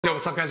Yo,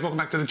 what's up guys, welcome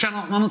back to the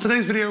channel. And on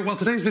today's video,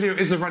 today's video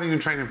is the running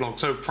and training vlog.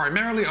 So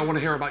primarily I want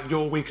to hear about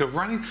your week of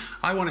running,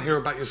 I want to hear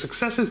about your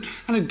successes,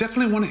 and I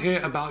definitely want to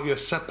hear about your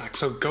setbacks.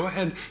 So go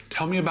ahead,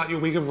 tell me about your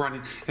week of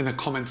running in the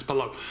comments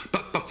below.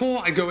 But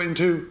before I go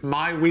into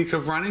my week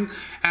of running,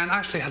 and I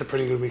actually had a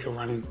pretty good week of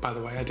running, by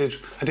the way. I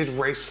did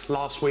race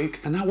last week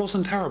and that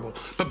wasn't terrible.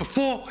 But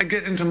before I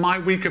get into my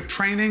week of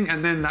training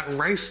and then that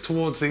race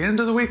towards the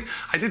end of the week,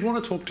 I did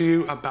want to talk to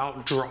you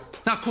about drop.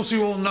 Now, of course,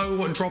 you all know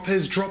what drop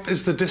is. Drop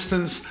is the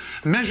distance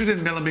measured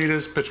in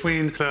millimeters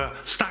between the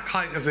stack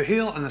height of the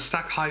heel and the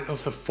stack height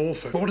of the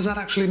forefoot. But what does that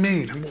actually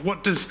mean?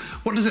 What does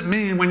it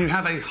mean when you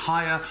have a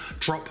higher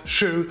drop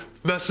shoe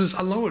versus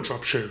a lower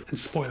drop shoe? And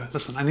spoiler,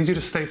 listen, I need you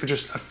to stay for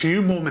just a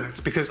few more minutes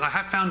because I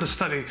have found a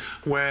study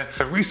where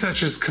the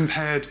researchers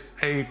compared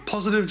a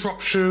positive drop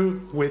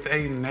shoe with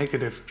a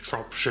negative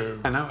drop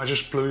shoe. I know, I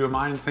just blew your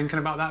mind thinking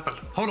about that, but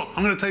hold on,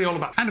 I'm gonna tell you all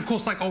about it. And of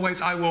course, like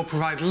always, I will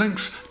provide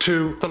links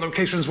to the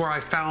locations where I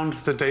found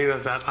the data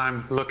that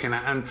I'm looking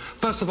at. And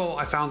first of all,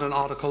 I found an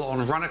article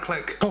on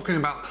RunnerClick talking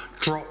about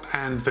drop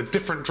and the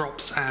different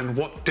drops and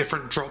what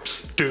different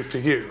drops do for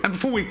you. And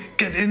before we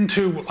get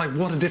into like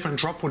what a different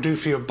drop will do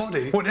for your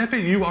body, whatever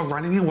you are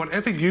running in,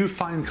 whatever you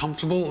find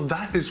comfortable,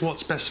 that is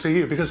what's best for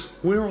you because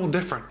we're all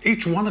different.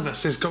 Each one of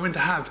us is going to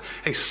have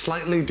a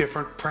slightly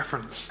different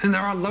preference. And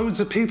there are loads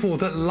of people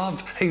that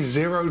love a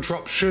zero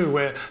drop shoe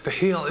where the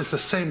heel is the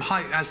same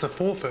height as the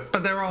forefoot.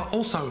 But there are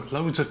also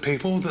loads of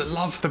people that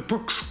love the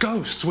Brooks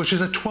Ghost, which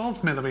is a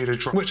 12mm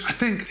drop, which I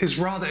think is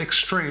rather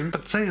extreme.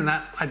 But saying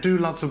that, I do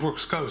love the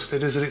Brooks Ghost.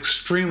 It is an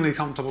extremely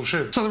comfortable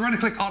shoe. So the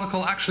RunnerClick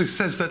article actually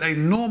says that a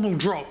normal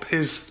drop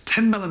is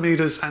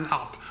 10mm and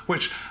up,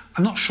 which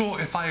I'm not sure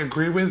if I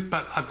agree with,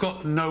 but I've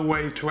got no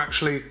way to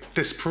actually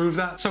disprove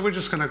that. So we're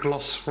just gonna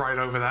gloss right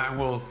over that and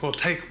we'll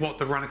take what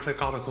the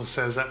RunnerClick article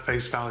says at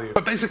face value.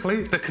 But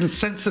basically, the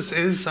consensus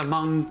is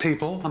among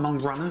people,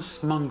 among runners,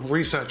 among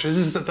researchers,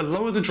 is that the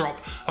lower the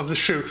drop of the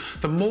shoe,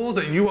 the more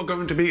that you are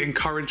going to be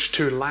encouraged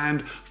to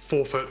land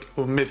forefoot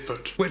or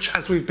midfoot, which,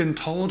 as we've been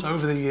told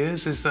over the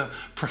years, is the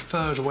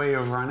preferred way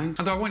of running.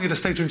 Although I want you to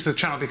stay tuned to the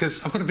channel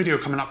because I've got a video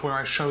coming up where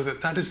I show that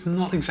that is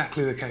not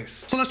exactly the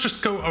case. So let's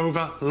just go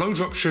over low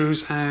drop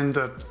shoes and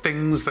the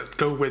things that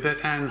go with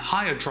it and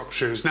higher drop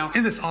shoes. Now,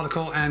 in this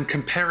article and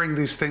comparing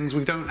these things,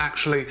 we don't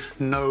actually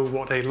know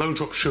what a low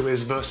drop shoe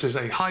is versus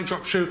a high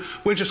drop shoe.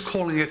 We're just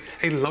calling it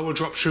a lower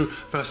drop shoe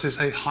versus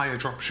a higher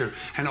drop shoe.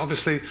 And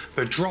obviously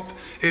the drop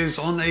is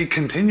on a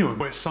continuum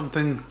where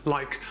something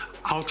like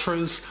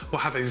Ultras will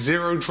have a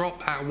zero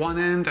drop at one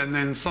end, and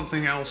then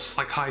something else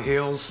like high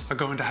heels are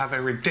going to have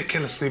a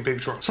ridiculously big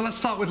drop. So let's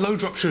start with low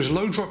drop shoes.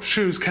 Low drop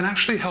shoes can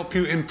actually help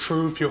you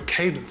improve your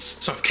cadence.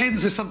 So if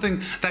cadence is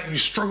something that you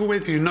struggle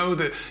with, you know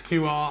that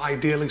you are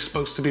ideally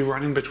supposed to be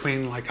running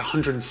between like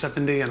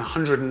 170 and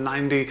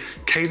 190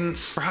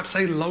 cadence, perhaps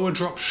a lower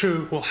drop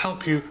shoe will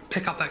help you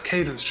pick up that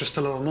cadence just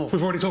a little more.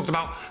 We've already talked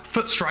about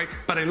foot strike,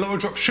 but a lower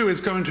drop shoe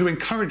is going to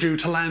encourage you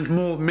to land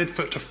more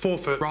midfoot to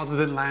forefoot rather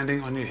than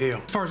landing on your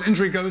heel. As far as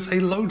injury goes, a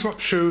low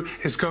drop shoe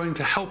is going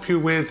to help you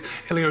with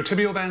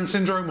iliotibial band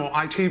syndrome or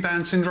IT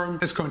band syndrome.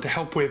 It's going to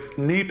help with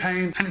knee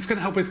pain, and it's going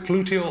to help with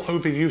gluteal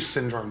overuse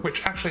syndrome,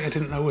 which actually I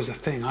didn't know was a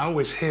thing. I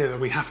always hear that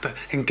we have to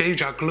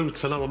engage our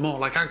glutes a little more.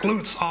 Like, our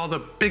glutes are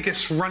the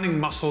biggest running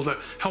muscle that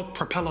help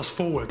propel us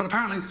forward. But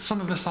apparently some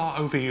of us are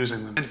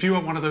overusing them. And if you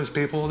are one of those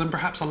people, then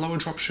perhaps a lower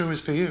drop shoe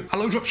is for you. A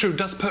low drop shoe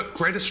does put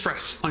greater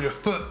stress on your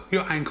foot,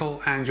 your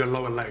ankle, and your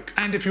lower leg.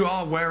 And if you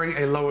are wearing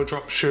a lower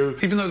drop shoe,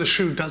 even though the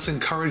shoe does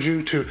encourage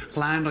you to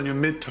land on your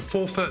mid to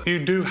forefoot, you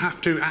do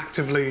have to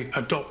actively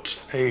adopt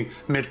a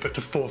midfoot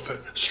to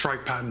forefoot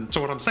strike pattern. So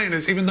what I'm saying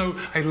is, even though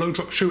a low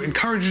drop shoe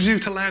encourages you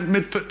to land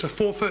midfoot to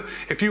forefoot,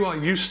 if you are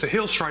used to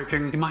heel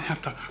striking, you might have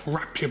to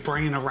wrap your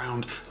brain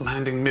around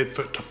landing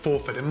midfoot to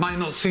forefoot. It might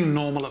not seem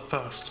normal at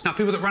first. Now,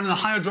 people that run in a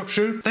higher drop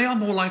shoe, they are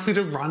more likely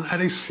to run at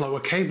a slower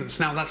cadence.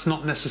 Now, that's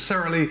not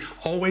necessarily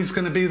always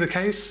going to be the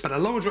case, but a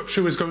lower drop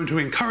shoe is going to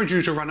encourage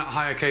you to run at a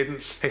higher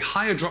cadence. A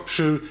higher drop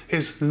shoe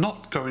is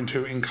not going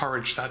to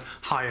encourage that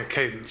higher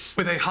cadence.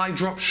 With a high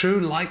drop shoe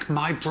like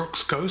my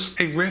Brooks Ghost,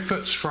 a rear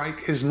foot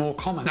strike is more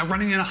common. Now,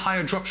 running in a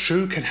higher drop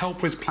shoe can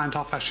help with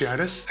plantar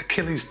fasciitis,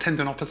 Achilles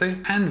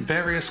tendinopathy, and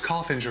various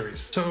calf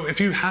injuries. So if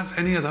you have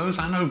any of those,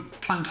 I know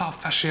plantar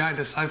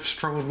fasciitis, I've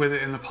struggled with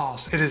it in the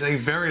past. It is a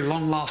very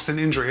long-lasting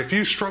injury. If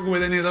you struggle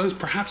with any of those,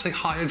 perhaps a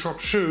higher drop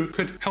shoe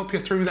could help you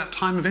through that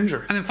time of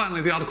injury. And then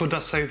finally, the article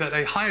does say that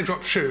a higher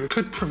drop shoe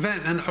could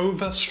prevent an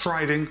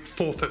overstriding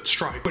forefoot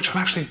strike, which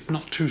I'm actually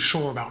not too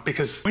sure about,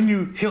 because when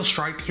you heel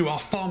strike, you are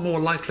far more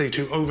likely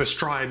to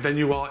overstride than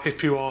you are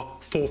if you are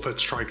forefoot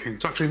striking.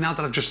 So actually, now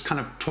that I've just kind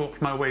of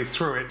talked my way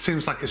through it, it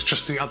seems like it's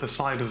just the other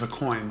side of the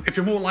coin. If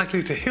you're more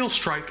likely to heel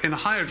strike in a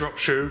higher drop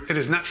shoe, it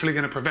is naturally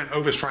going to prevent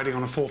overstriding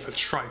on a forefoot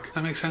strike. Does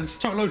that make sense?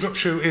 So a low drop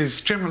shoe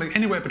is generally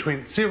anywhere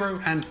between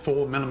 0 and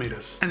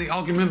 4mm. And the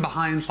argument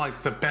behind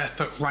like the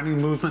barefoot running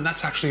movement,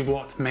 that's actually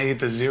what made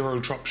the zero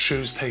drop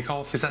shoes take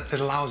off, is that it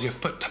allows your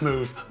foot to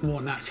move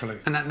more naturally.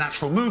 And that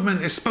natural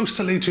movement is supposed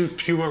to lead to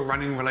fewer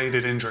running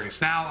related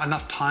injuries. Now,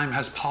 enough time has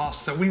has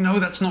passed that we know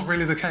that's not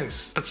really the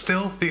case. But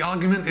still, the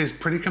argument is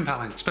pretty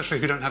compelling, especially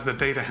if you don't have the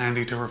data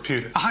handy to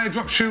refute it. A higher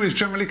drop shoe is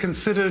generally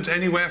considered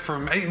anywhere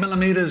from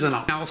 8mm and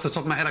up. Now, off the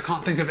top of my head, I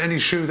can't think of any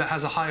shoe that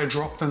has a higher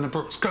drop than the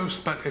Brooks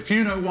Ghost, but if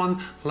you know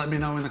one, let me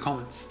know in the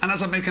comments. And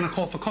as I'm making a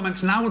call for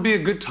comments, now would be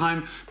a good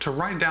time to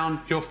write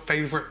down your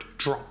favorite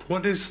drop.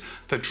 What is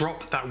the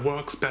drop that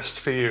works best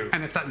for you?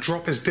 And if that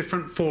drop is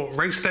different for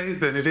race day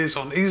than it is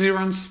on easy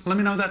runs, let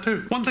me know that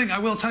too. One thing I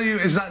will tell you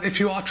is that if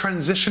you are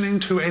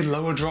transitioning to a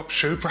lower drop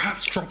shoe,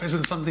 perhaps drop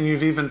isn't something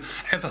you've even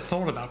ever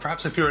thought about.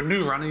 Perhaps if you're a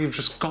new runner, you've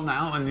just gone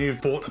out and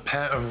you've bought a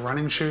pair of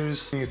running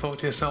shoes and you thought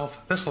to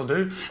yourself, this'll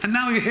do. And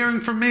now you're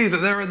hearing from me that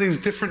there are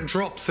these different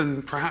drops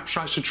and perhaps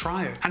I should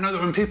try it. I know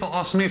that when people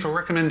ask me for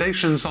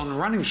recommendations on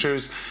running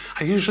shoes,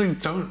 I usually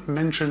don't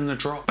mention the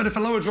drop. But if a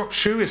lower drop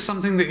shoe is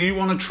something that you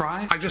want to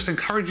try, I just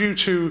encourage you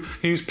to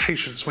use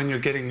patience when you're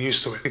getting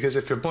used to it. Because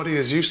if your body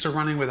is used to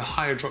running with a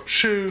higher drop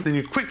shoe, then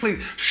you quickly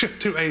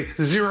shift to a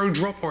zero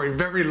drop or a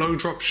very low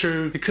drop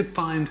shoe, you could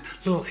find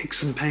little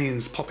aches and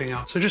pains popping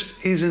up. So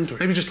just ease into it.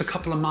 Maybe just a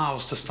couple of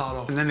miles to start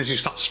off. And then as you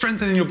start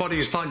strengthening your body,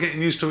 you start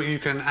getting used to it, you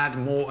can add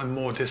more and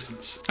more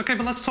distance. Okay,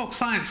 but let's talk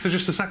science for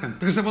just a second.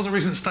 Because there was a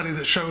recent study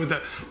that showed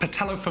that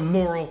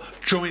patellofemoral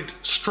joint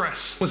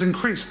stress was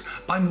increased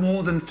by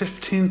more than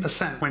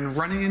 15% when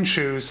running in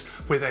shoes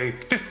with a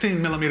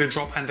 15mm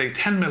drop and a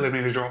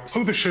 10mm drop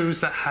over shoes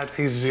that had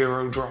a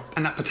zero drop.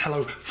 And that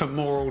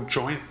patellofemoral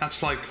joint,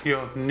 that's like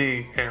your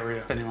knee area,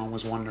 if anyone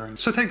was wondering.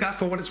 So take that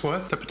for what it's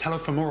worth. The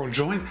patellofemoral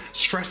joint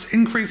stress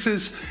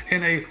increases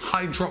in a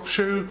high drop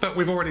shoe, but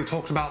we've already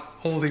talked about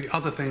all the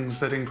other things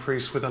that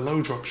increase with a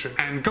low drop shoe.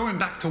 And going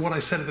back to what I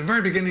said at the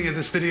very beginning of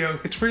this video,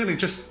 it's really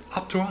just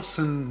up to us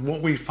and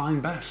what we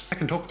find best. I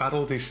can talk about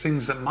all these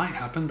things that might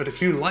happen, but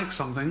if you like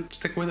something,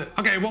 stick with it.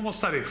 Okay, one more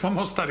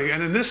study.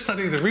 And in this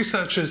study, the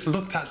researchers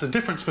looked at the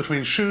difference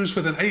between shoes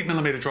with an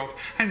 8mm drop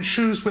and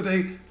shoes with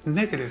a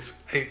negative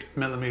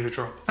 8mm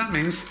drop. That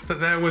means that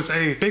there was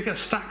a bigger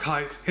stack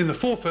height in the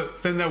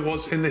forefoot than there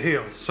was in the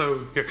heel.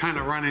 So you're kind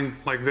of running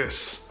like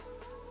this.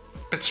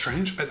 Bit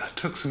strange, but that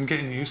took some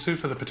getting used to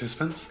for the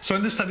participants. So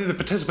in this study, the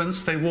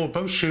participants, they wore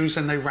both shoes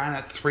and they ran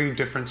at 3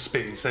 different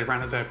speeds. They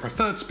ran at their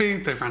preferred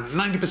speed, they ran at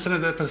 90%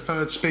 of their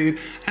preferred speed,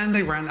 and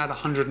they ran at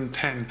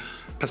 110%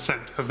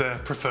 of their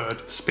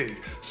preferred speed.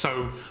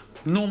 So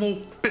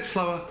normal, bit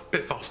slower,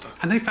 bit faster.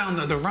 And they found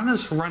that the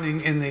runners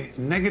running in the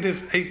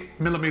negative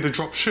 8mm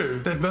drop shoe,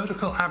 their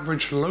vertical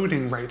average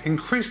loading rate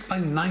increased by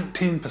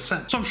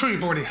 19%. So I'm sure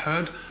you've already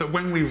heard that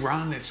when we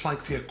run, it's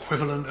like the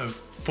equivalent of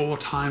 4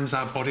 times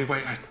our body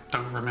weight. I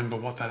don't remember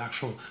what that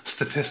actual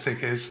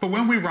statistic is. But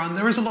when we run,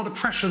 there is a lot of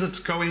pressure that's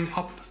going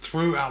up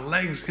through our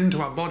legs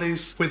into our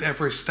bodies with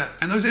every step.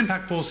 And those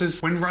impact forces,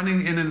 when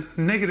running in a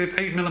negative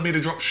 8mm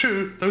drop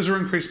shoe, those are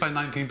increased by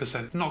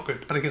 19%. Not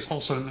good. But I guess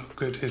also not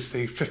good is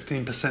the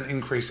 15%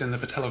 increase in the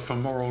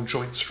patellofemoral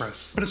joint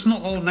stress. But it's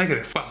not all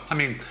negative. Well, I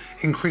mean,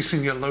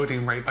 increasing your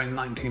loading rate by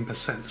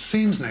 19%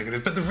 seems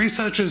negative, but the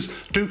researchers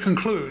do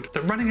conclude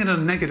that running in a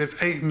negative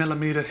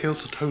 8mm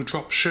heel-to-toe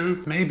drop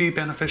shoe may be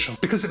beneficial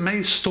because it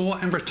may store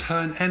and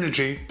return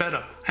energy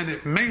better. And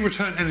it may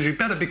return energy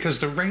better because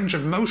the range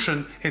of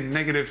motion in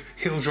negative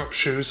heel drop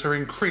shoes are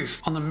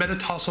increased on the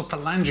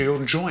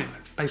metatarsophalangeal joint.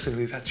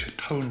 Basically, that's your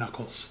toe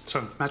knuckles.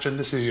 So imagine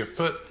this is your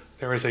foot.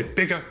 There is a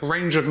bigger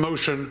range of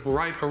motion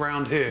right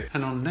around here.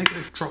 And on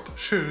negative drop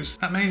shoes,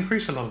 that may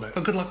increase a little bit.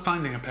 But good luck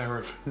finding a pair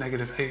of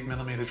negative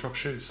 8mm drop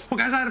shoes. Well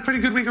guys, I had a pretty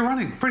good week of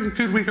running. Pretty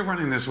good week of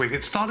running this week.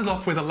 It started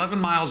off with 11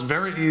 miles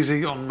very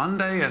easy on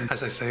Monday. And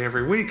as I say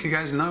every week, you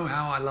guys know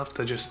how I love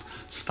to just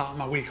start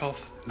my week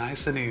off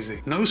nice and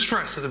easy. No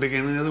stress at the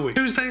beginning of the week.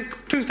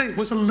 Tuesday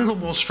was a little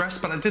more stress,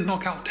 but I did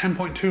knock out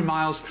 10.2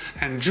 miles.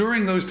 And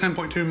during those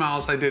 10.2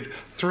 miles, I did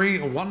 3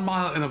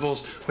 1-mile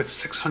intervals with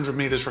 600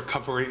 meters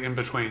recovery in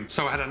between.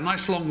 So I had a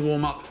nice long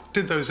warm up,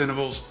 did those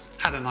intervals,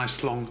 had a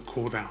nice long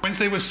cool down.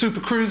 Wednesday was super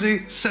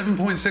cruisy,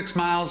 7.6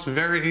 miles,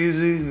 very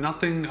easy,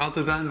 nothing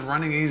other than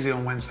running easy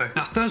on Wednesday.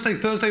 Now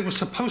Thursday was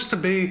supposed to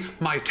be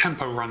my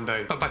tempo run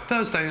day, but by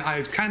Thursday I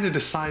had kind of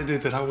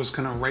decided that I was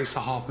gonna race a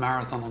half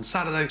marathon on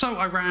Saturday. So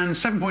I ran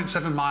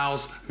 7.7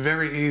 miles,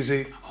 very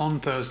easy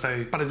on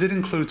Thursday, but I did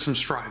include some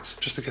strides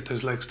just to get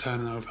those legs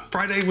turning over.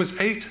 Friday was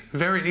 8,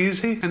 very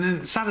easy, and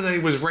then Saturday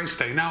was race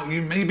day. Now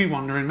you may be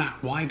wondering, Matt,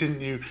 why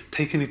didn't you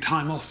take any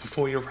time off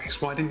before your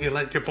race? Why didn't you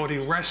let your body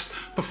rest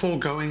before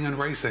going and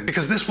racing?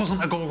 Because this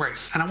wasn't a goal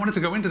race and I wanted to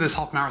go into this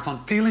half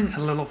marathon feeling a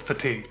little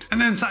fatigued.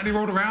 And then Saturday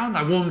rolled around,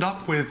 I warmed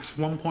up with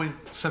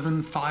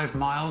 1.75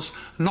 miles,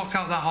 knocked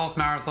out that half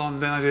marathon,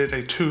 then I did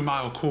a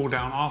 2-mile cool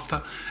down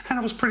after, and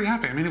I was pretty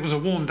happy. I mean, it was a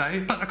warm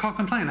day, but I can't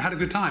complain, I had a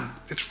good time.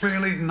 It's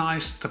really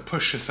nice to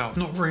push yourself.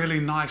 Not really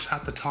nice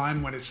at the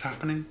time when it's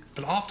happening,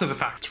 but after the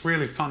fact, it's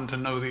really fun to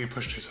know that you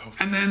pushed yourself.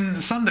 And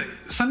then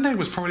Sunday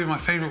was probably my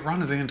favorite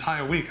run of the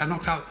entire week. I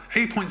knocked out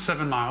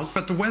 8.7 miles,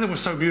 but the weather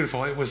was so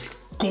beautiful, it was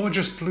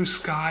gorgeous blue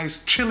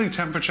skies, chilly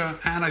temperature,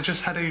 and I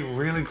just had a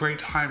really great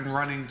time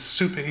running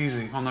super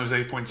easy on those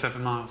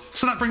 8.7 miles.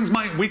 So that brings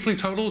my weekly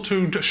total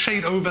to just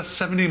shade over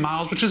 70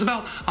 miles, which is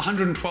about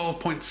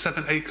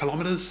 112.78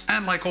 kilometers.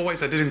 And like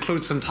always, I did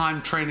include some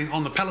time training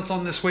on the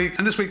Peloton this week.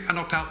 And this week I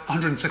knocked out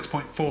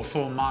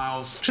 106.44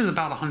 miles, which is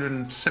about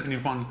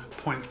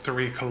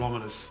 171.3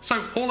 kilometers.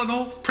 So all in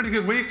all, pretty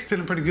good week.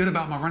 Feeling pretty good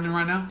about my running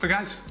right now. But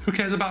guys, who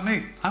cares about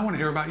me? I want to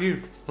hear about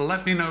you.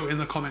 Let me know in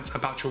the comments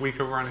about your week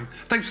of running.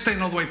 Thanks for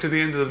staying all the way to the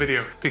end of the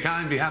video. Be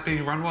kind, be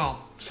happy, run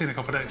well. See you in a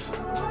couple of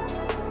days.